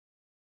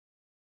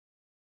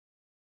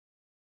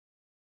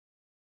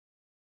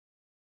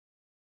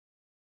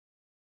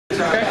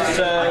Okay,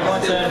 so my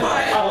turn.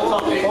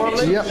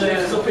 Yep.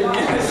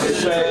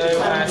 So,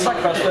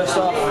 sacrifice first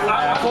off.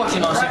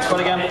 14 on 6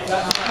 again.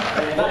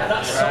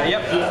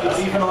 Yep.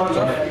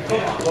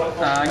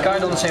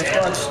 Guide on the same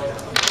squads.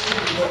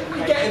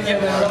 Yep.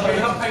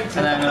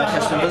 And then I'm going to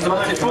cast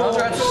invisibility from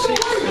Eldar.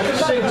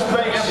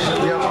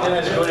 Yep. And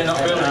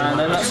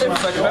then that's it for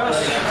sacrifice.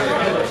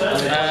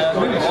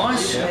 Moving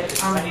wise. You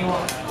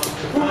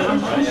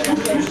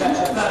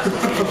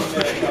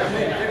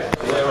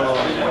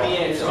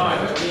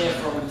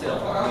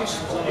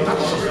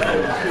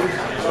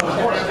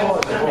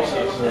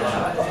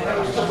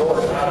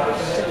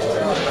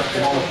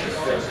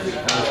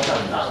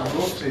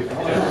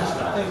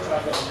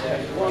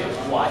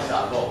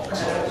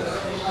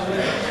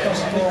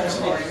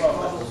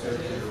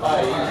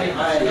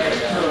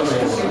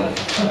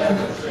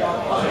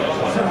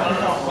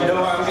know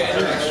what I'm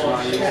getting next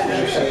one? You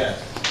see it.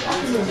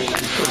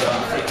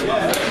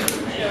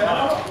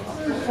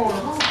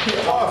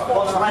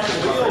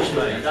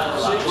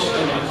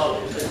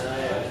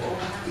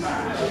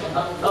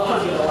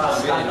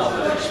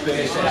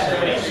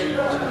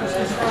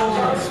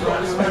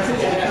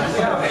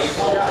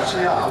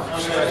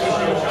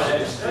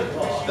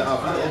 That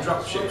have little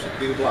drop ships that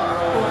do black,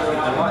 and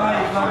like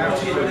that, I have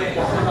to put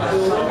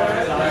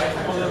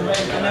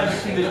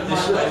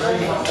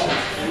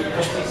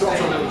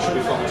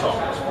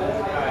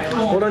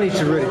What I need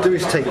to really do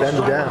is take them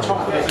down.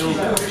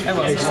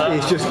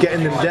 It's just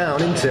getting them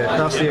down, isn't it?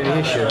 That's the only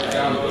issue.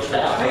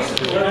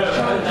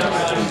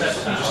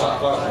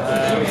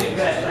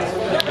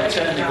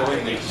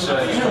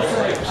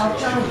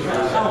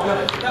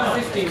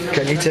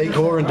 Can you take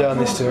Horan down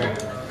this turn?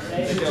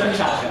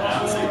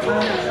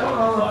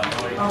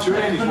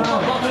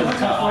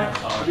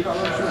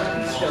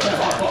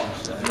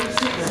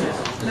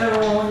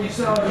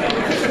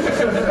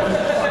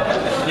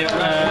 Yep,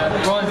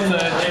 going for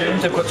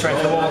typical terrain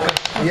for the walker.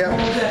 Yep.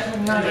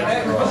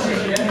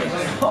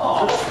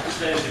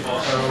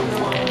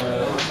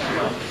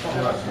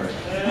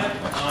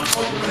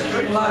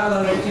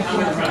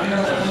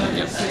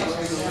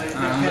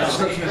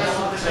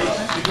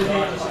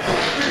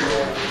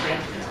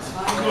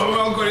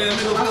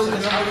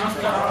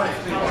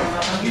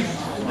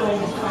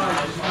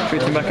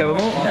 Shooting back over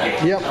more.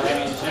 Yep.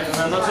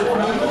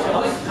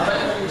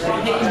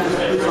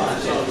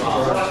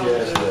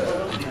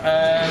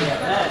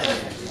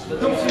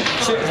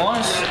 Shooting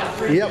wise.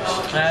 Yep.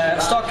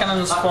 Start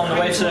cannons from the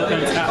wave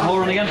serpent at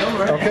Horan again.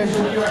 Okay.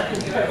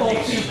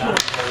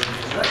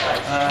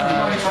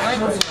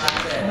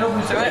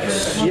 2x.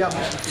 Yep.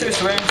 2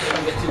 surrounds.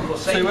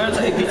 2 wounds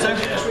at AP2.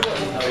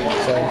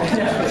 So,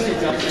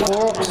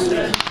 4 ups.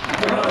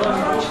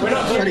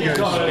 And he goes.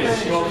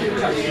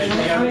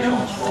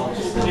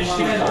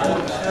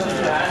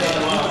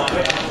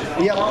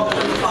 Yep.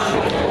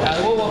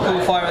 The wall walker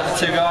will fire at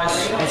the 2 guys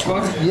on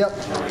squad. Yep.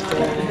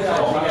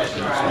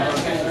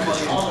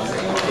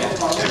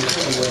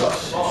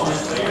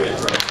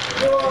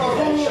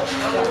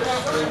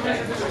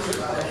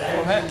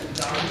 Okay.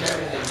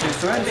 2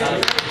 surrounds.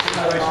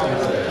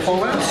 4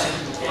 wounds.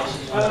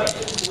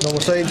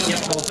 Normal saves. Yep,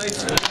 4 saves.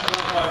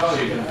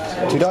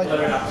 2 die.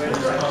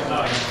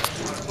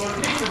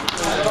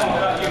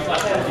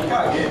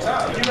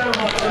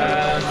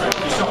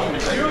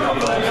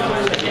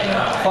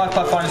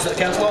 5 finals at the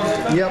council on.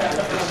 Yep.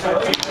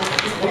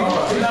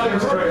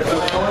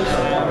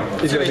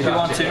 Is 2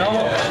 AP1, 2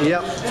 normal.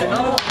 Yep. 2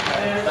 normal.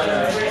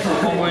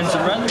 1 wounds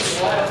and runs.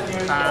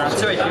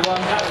 2 AP1.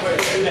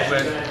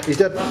 He's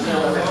dead.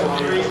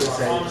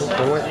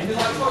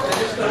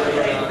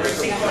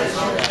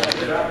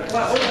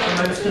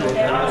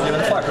 Doing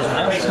the fire prison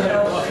now.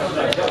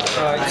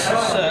 Right,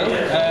 so,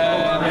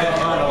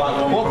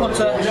 Walk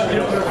Hunter,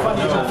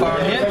 will fire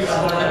on here.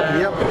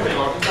 Yep.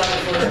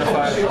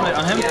 Fire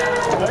on him.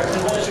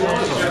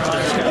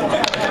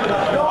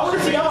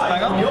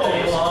 Hang on.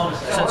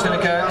 So it's going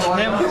to go on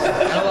him, and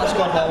all that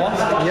squad bar 1.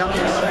 Yep.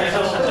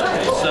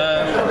 So,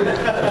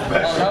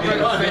 I'll have it,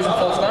 freeze and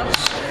false glance.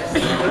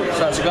 So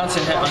that's a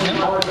glancing hit on him.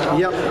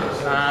 Yep.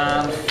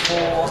 And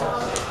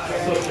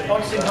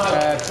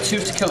 2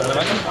 to kill him, I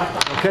reckon.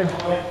 Okay.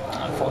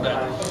 And 4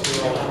 down.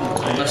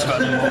 That's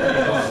about it.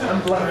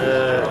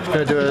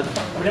 Going to do a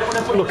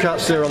lookout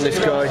steer on this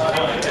guy.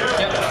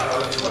 Yep.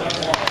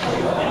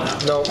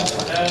 No.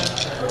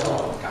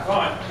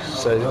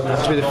 So it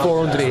has to be the 4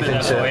 underneath,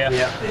 isn't it?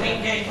 Yeah.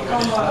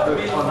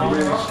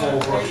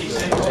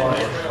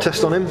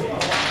 Test on him.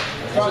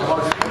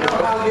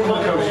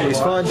 He's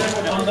fine.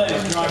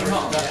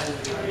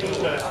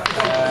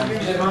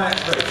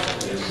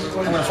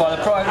 I'm going to fire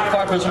the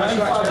fire prison round.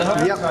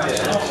 Yep.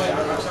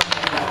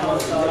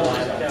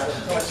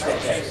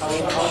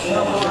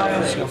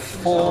 It's got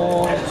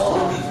 4,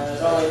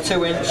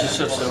 2 inches,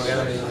 so still going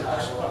to be.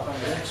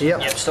 Yep.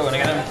 Yep, still going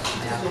to get him.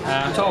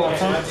 12 on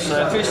front,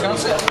 so 3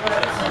 scans.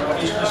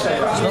 There's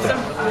nothing.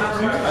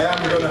 I am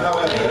going to have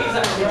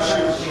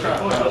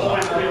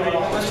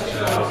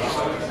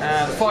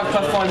And 5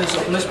 pathfinders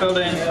up in this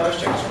building.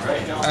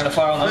 I'm going to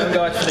fire on the other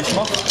guy to finish him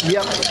off.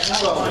 Yep.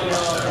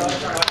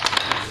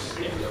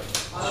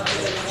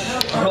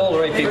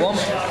 for AP1.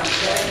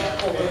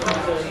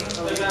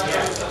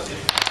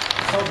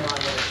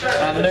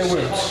 And no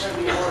wounds.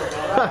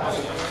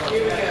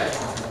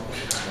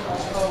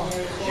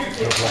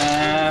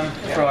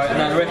 Right, and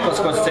then Rick was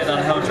going to take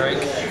down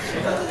Heldrake.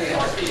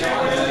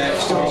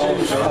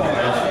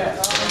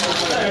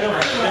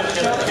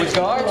 With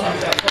guard. So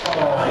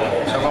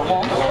I've got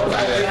one.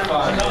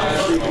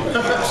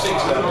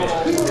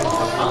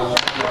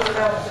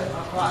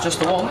 Just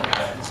the one.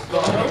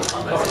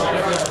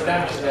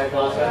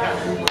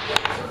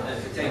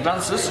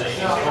 Advances.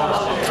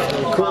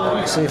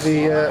 Cool. See if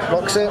he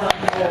blocks it.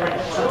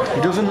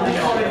 He doesn't.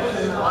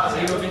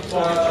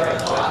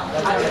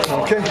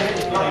 Okay.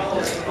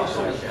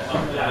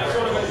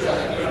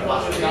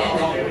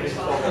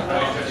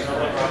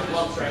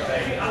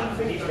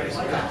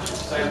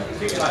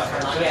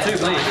 Two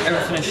bleed,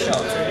 everything is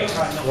shot.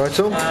 Right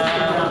on.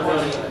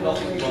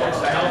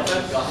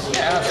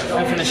 Yeah,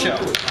 everything is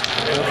shot.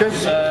 Okay.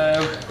 So,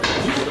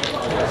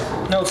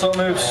 no sort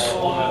moves,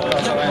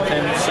 not sort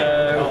anything, so.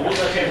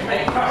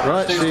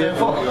 Right, Steve's so turn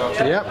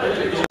 4. Yep.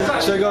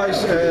 So guys,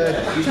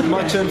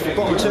 my turn,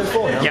 bottom of turn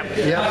 4 now? Yep.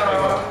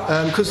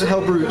 Yeah. Because the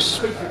Hellbrute's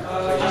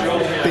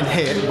been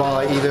hit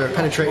by either a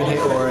penetrating hit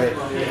or a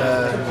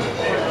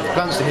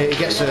glancing hit, he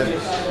gets a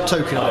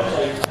token on it.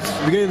 At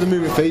the beginning of the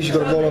movement phase, you've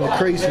got to roll on the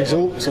crazy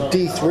result, it's a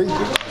D3.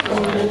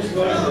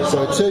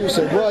 So 2,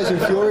 so Rising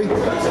Fury.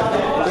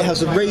 It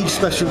has a Rage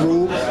special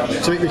rule,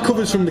 so it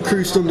recovers from the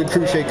Crew Stunned and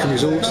Crew Shaken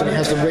results, and it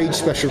has the Rage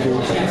special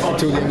rule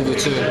until the end of the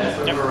turn.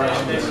 So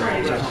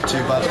not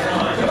too bad.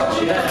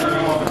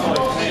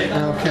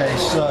 Okay,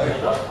 so.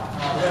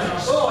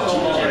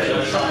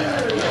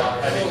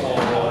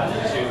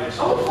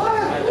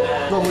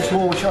 Not much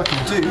more which I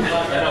can do.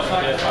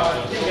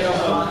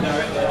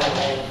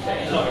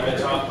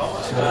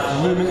 So the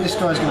movement, this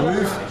guy's going to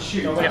move.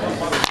 Yep.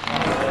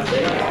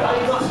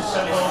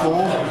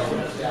 4.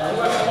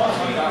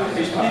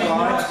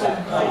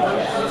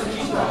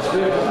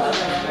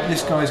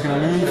 This guy's going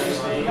to move.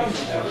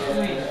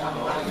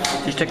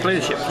 Did you take a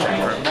leadership check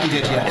for him? He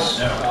did, yes.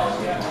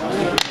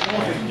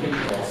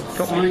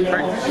 Got 3.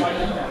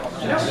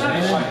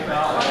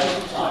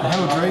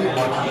 Heldrake.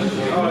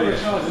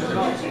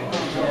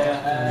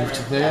 Move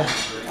to there.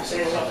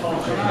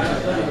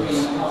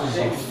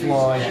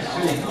 Fly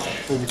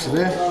over to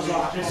there.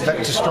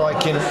 Vector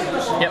striking.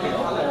 Yep.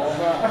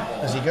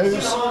 As he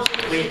goes.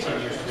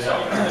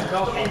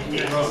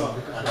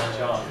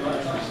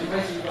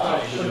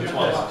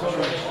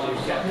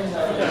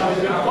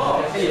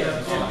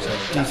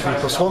 D3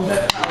 plus 1.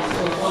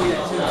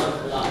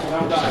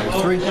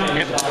 So 3.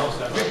 Yep.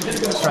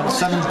 Strength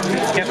 7.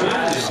 Yep.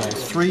 So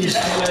 3s.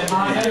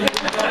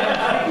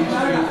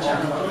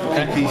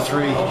 MP3.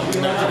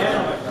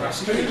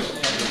 Okay.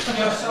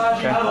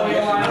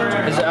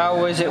 Is it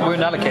how is it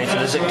wound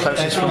allocated? Is it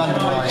closest It's from?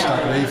 randomised, I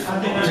believe.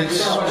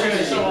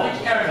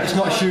 It's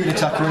not a shooting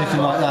attack or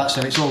anything like that,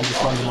 so it's all just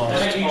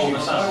randomised.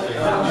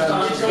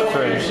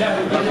 3.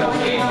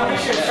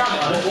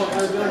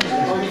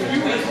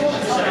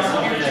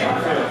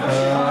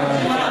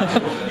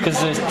 Because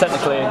there's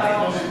technically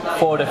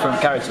 4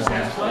 different characters in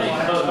there.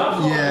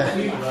 Yeah.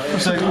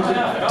 So,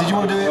 did you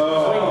want to do it?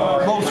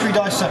 Roll 3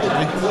 dice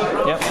separately.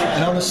 Yep.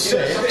 And on a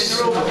 6,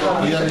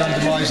 you then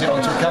randomise it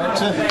onto a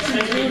character.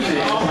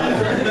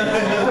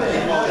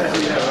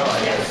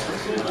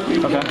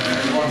 Okay.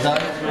 Is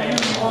that?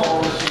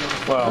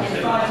 Well.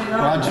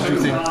 How did you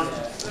think?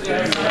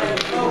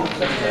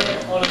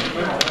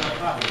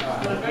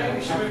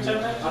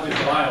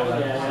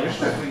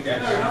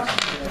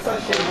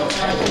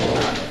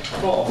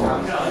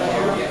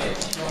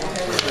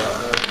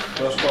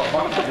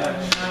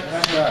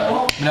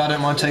 No, I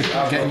don't mind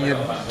getting you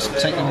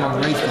taking them on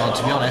the Wraith Guard,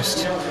 to be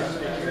honest.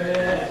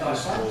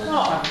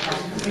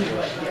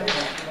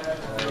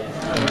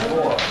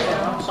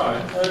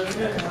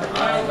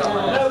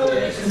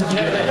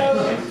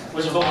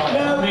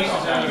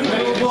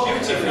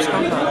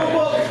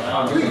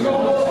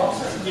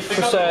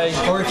 Say,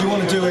 or if you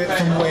want to do it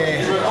from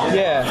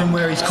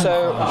where he's come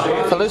so from.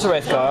 if I lose a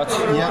Wraith Guard,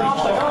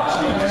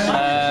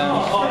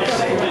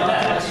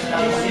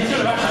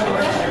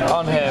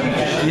 on him,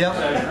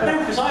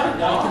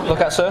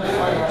 look at sir.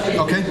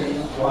 Okay.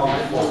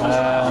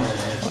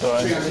 What do I?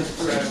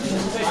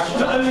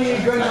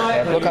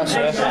 Look at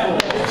sir.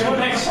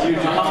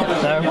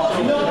 No.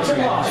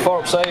 4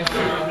 up save.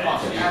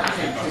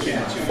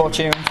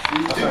 Fortune.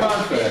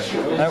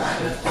 Nope.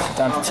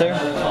 Down to 2.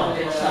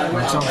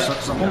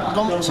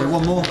 So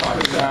 1 more.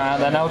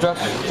 And then Eldar.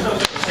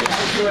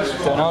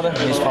 Do an order,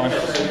 he's fine.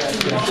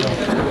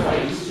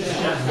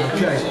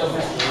 Okay.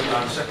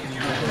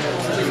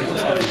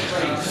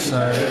 So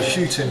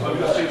shooting.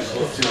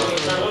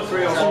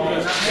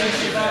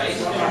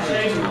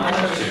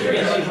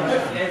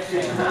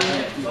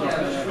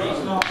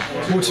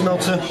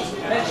 Multi-melter.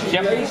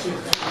 Yep.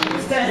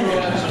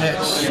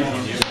 Hits.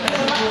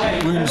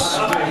 Wounds.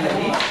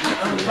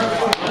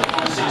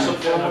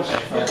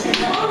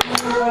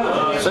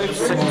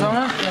 Seconds on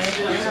that.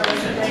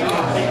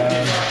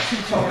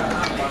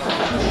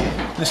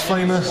 This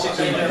flamer.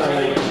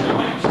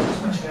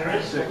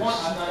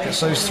 It's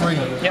those three.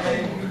 Yep.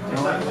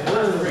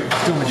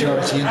 Still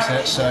majority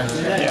internet, so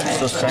Yeah,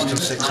 still strength.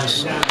 still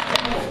sixes.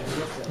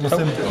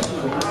 Nothing.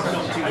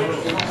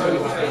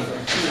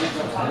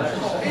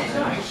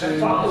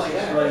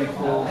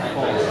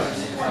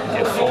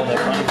 Get 4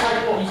 there, right?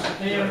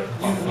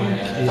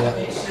 Yeah.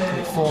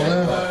 4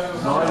 there.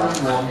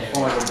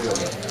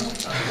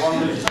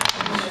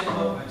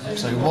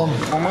 So 1.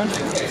 1 win.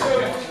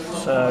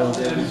 So,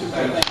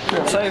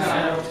 save.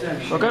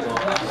 We're good.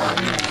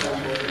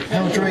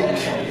 Heldrake.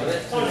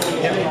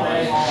 Yep.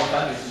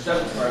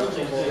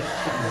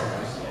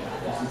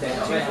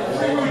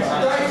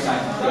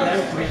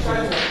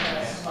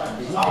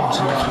 1,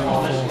 2, 3,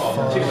 4,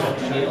 5.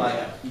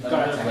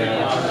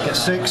 Get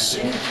 6.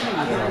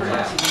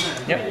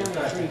 Yep.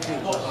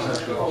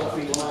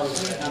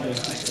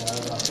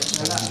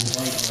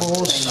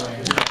 4s.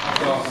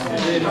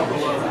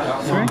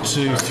 1,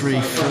 2,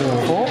 3, 4.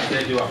 4.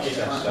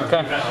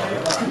 Okay.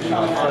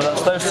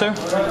 So that's those 2. Yep.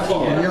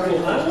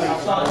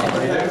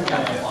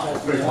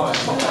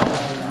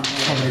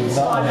 Probably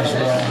that one as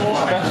well.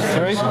 Okay.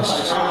 3.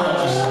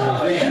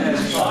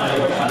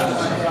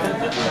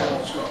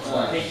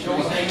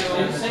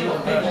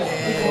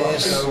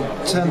 Is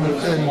 10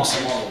 and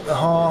a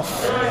half.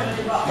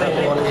 That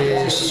one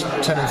is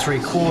 10 and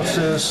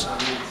 3/4.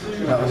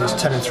 That one is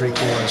 10 and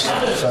 3/4.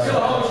 So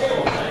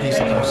these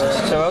are the closest.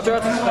 So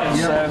Eldar.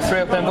 So 3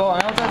 up in ball on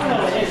Eldar.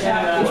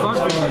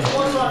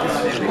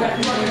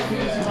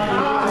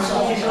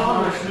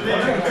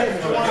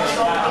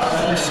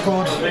 This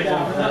squad,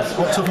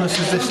 what toughness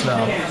is this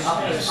now?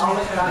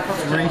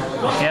 3?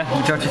 Yeah,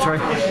 majority 3.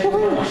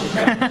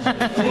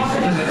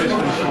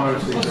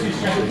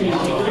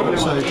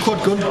 So quad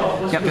gun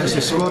against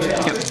this squad.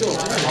 Yep.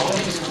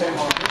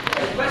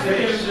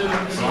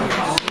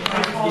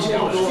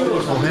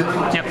 All hit.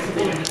 Yep.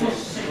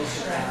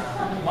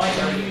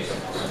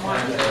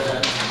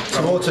 So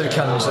auto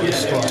cannons at this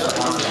squad.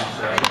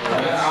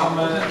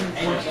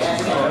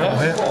 All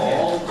hit.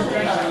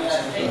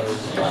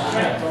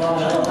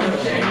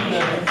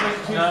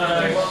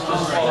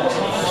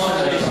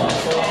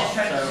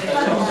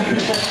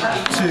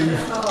 2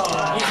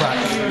 crack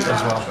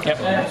as well. Yep.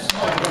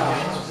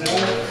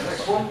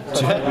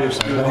 2 hit. So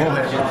they're all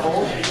hit.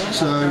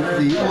 So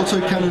the auto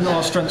cannon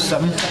are strength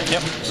 7.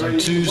 Yep. So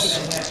 2s.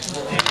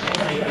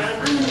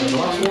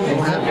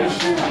 All hit.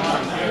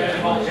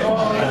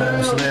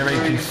 So they're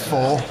AP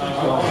 4.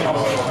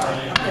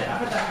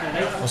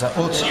 Was that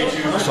auto?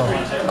 Sorry.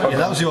 Yeah,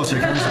 that was the auto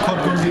cannon. The quad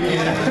gun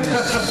is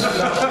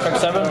Strength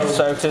 7,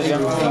 so 2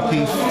 again. AP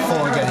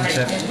 4 again, is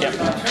it? Yep.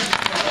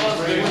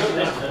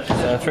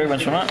 So 3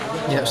 wins from that.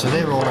 Yeah, so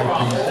they're all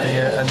AP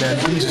here, and then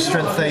these are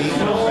strength 8.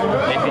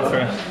 AP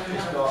 3.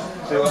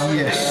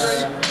 Yes.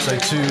 So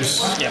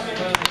 2s. Yep.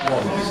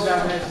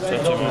 So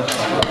 2 more.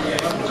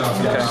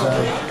 Okay.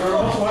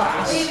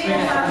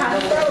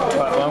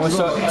 Right, well, we'll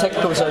start take a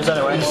couple of those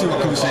anyway. See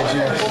what comes next,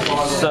 yeah.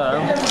 So,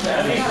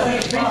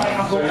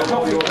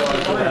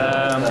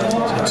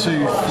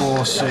 2,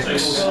 4,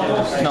 6,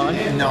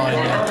 9.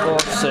 9. 4,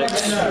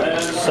 6,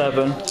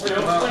 7,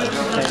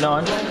 8,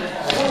 9.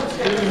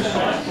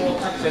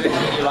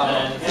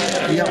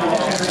 Yep.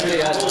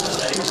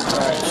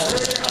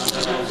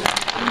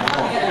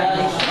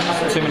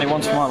 Too many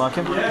ones for my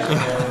liking.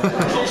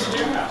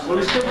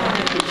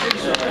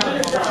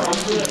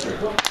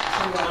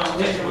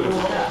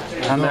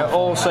 And they're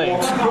all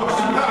saved.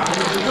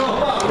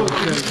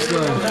 Okay, so.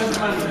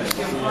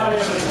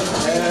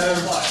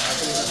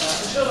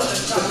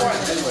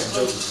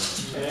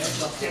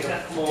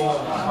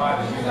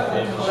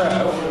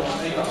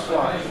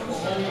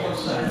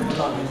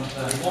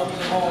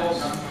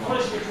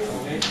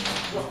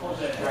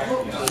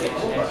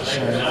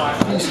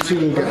 These 2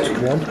 will get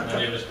 1.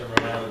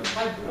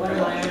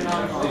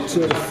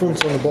 2 at the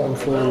front and the bottom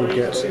 4 will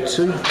get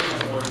 2.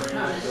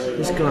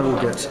 This guy will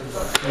get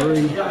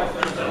 3.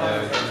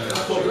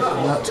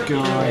 That guy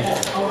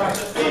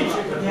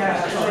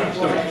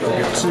will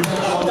get 2.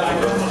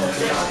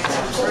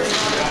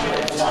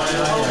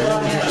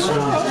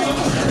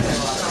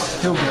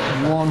 He'll get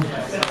 1.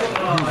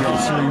 He'll get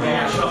 2.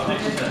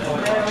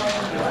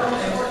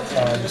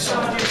 And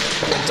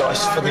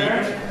dice for the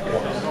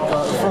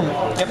front.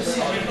 Yep.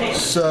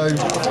 So,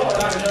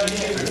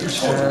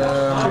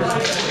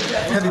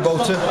 heavy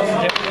bolter.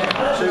 Yep.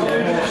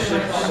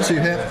 2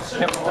 hit.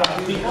 Yep.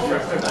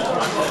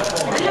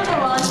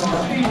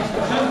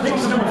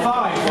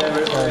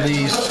 And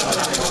these,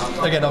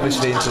 again,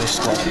 obviously into this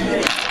squad.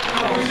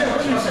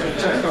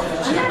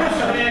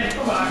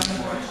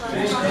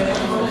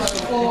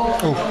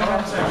 Oh,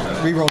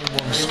 re-rolling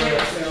ones.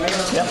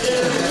 Yep.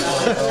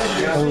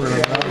 Oh,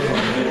 really?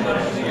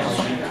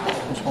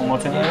 Just one more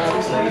thing.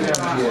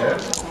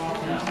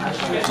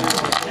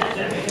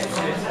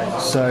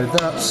 So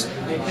that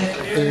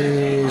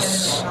is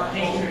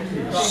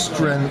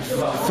strength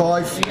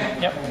 5.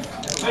 Yep.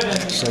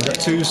 So that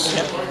 2s.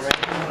 Yep.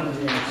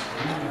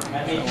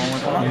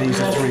 And these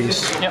are 3s.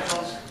 Yep.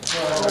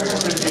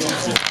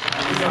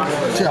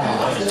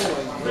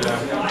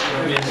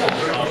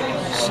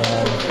 So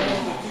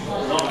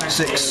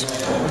 6.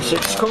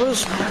 6 covers.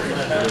 6.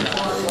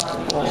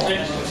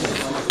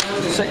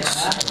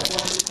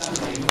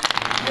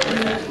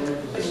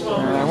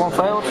 1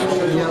 failed.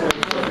 Yep.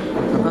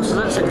 That's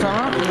it, 6 time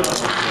around.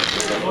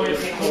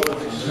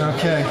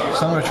 Okay,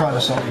 so I'm going to try the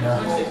assault you now.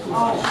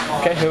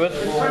 Okay, who with?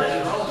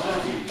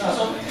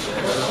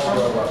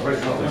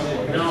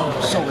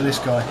 Assault with this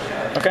guy.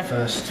 Okay.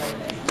 First.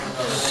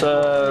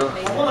 So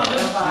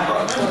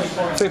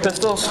 3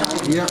 pistols.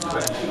 Yep.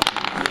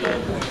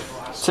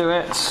 2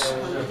 hits.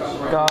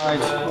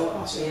 Guide.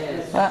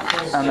 That.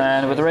 And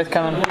then with the Wraith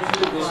Cannon,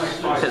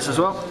 hits as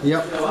well.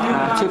 Yep.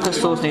 2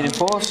 pistols needing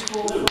 4s.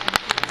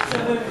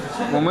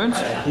 1 wound.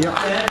 Yep.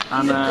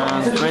 And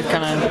then Wraith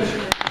Cannon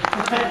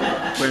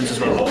wounds as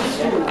well.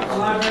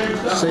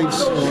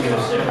 Saves.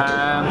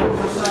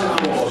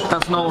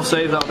 That's a normal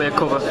save, that'll be a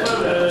cover.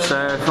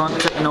 So if you want to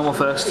check your normal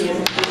first.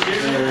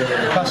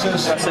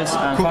 Passes. Passes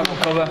and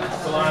cover.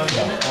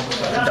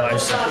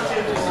 Dies.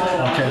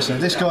 Okay, so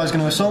this guy's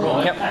going to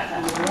assault. Yep.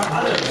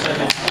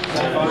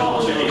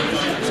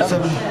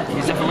 7.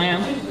 He's definitely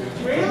in.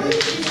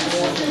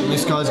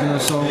 This guy's going to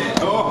assault.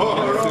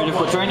 3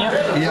 difficult terrain, yep.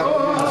 Yep.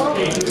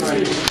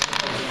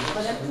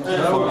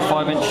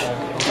 5 inch.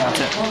 That's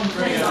it.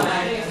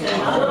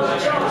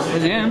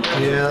 Is he in?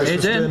 Yeah, that's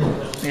he's just in. in.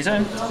 He's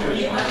in.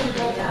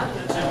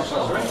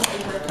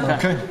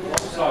 Okay.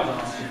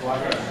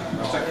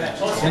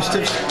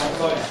 Initiative.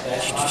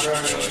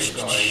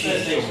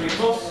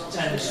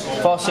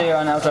 Farseer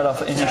and Eldar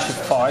off initiative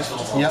 5.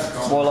 Yep.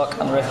 Warlock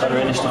and Wraith are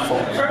initiative 4.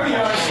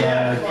 So,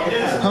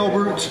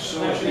 Hellbrute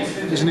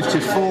is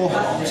initiative 4,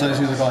 so is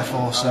the other guy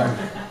 4, so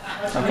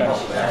Okay.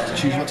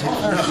 choose what to hit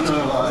first.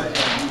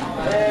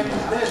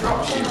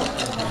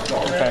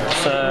 Okay,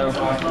 so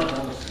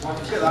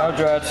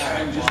Eldred,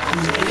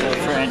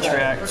 3 inch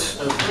react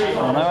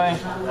on the way.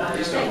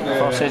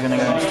 Farseer's going to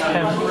go into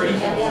him.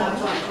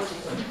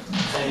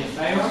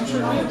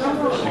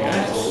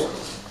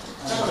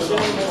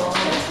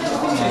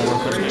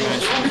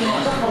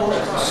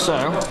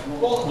 So,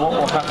 what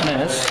will happen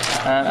is,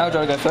 Eldar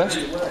will go first.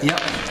 Yep.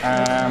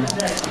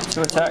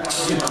 2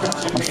 attacks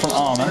on front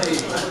armour.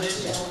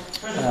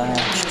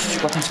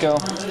 Weapon skill,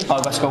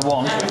 weapon skill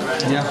 1.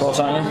 Yeah. Of course,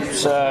 aren't you?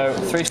 So,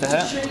 3's to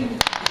hit.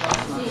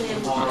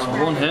 That's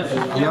 1 hit.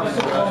 Yep.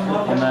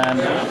 And then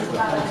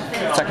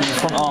attacking the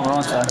front armour,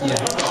 aren't I?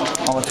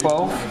 Yeah. Armour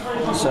 12.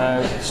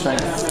 So,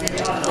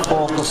 strength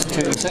 4 plus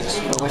 2 6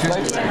 for the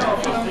wishblade.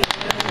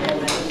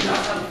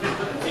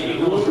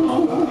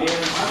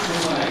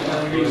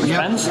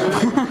 Depends.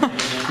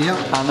 Yep.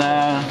 And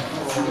then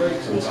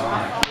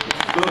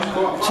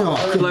Sure.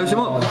 blows him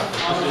up.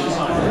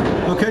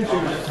 Okay.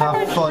 How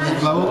far does it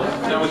blow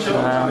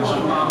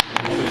up?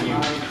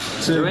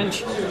 2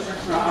 inch.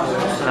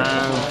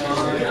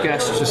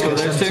 Guess just got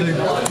those 2.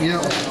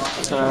 Yep.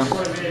 So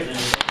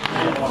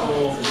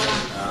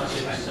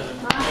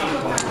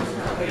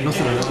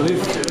Nothing, I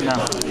believe. no.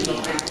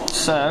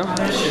 So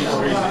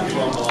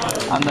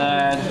and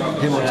then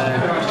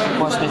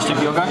what's the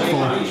initiative your guy?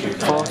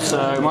 4. So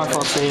my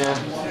 4's here.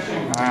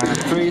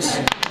 3's.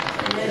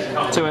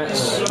 2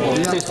 hits.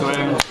 2's to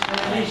wound.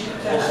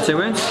 2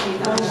 wounds.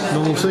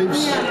 Normal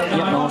saves.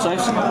 Yep, normal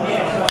saves.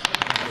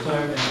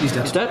 He's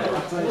dead. He's dead.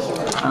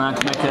 And I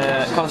can make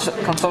a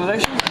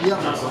consolidation. Yep.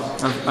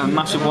 A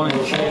massive 1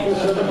 inch.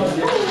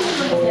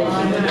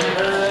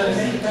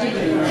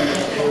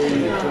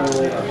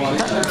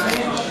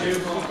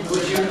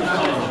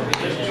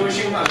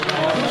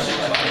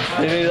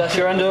 Maybe that's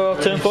your end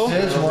of turn 4?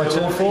 Here's my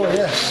turn 4,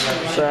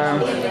 yes. So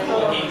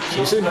See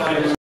you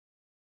soon.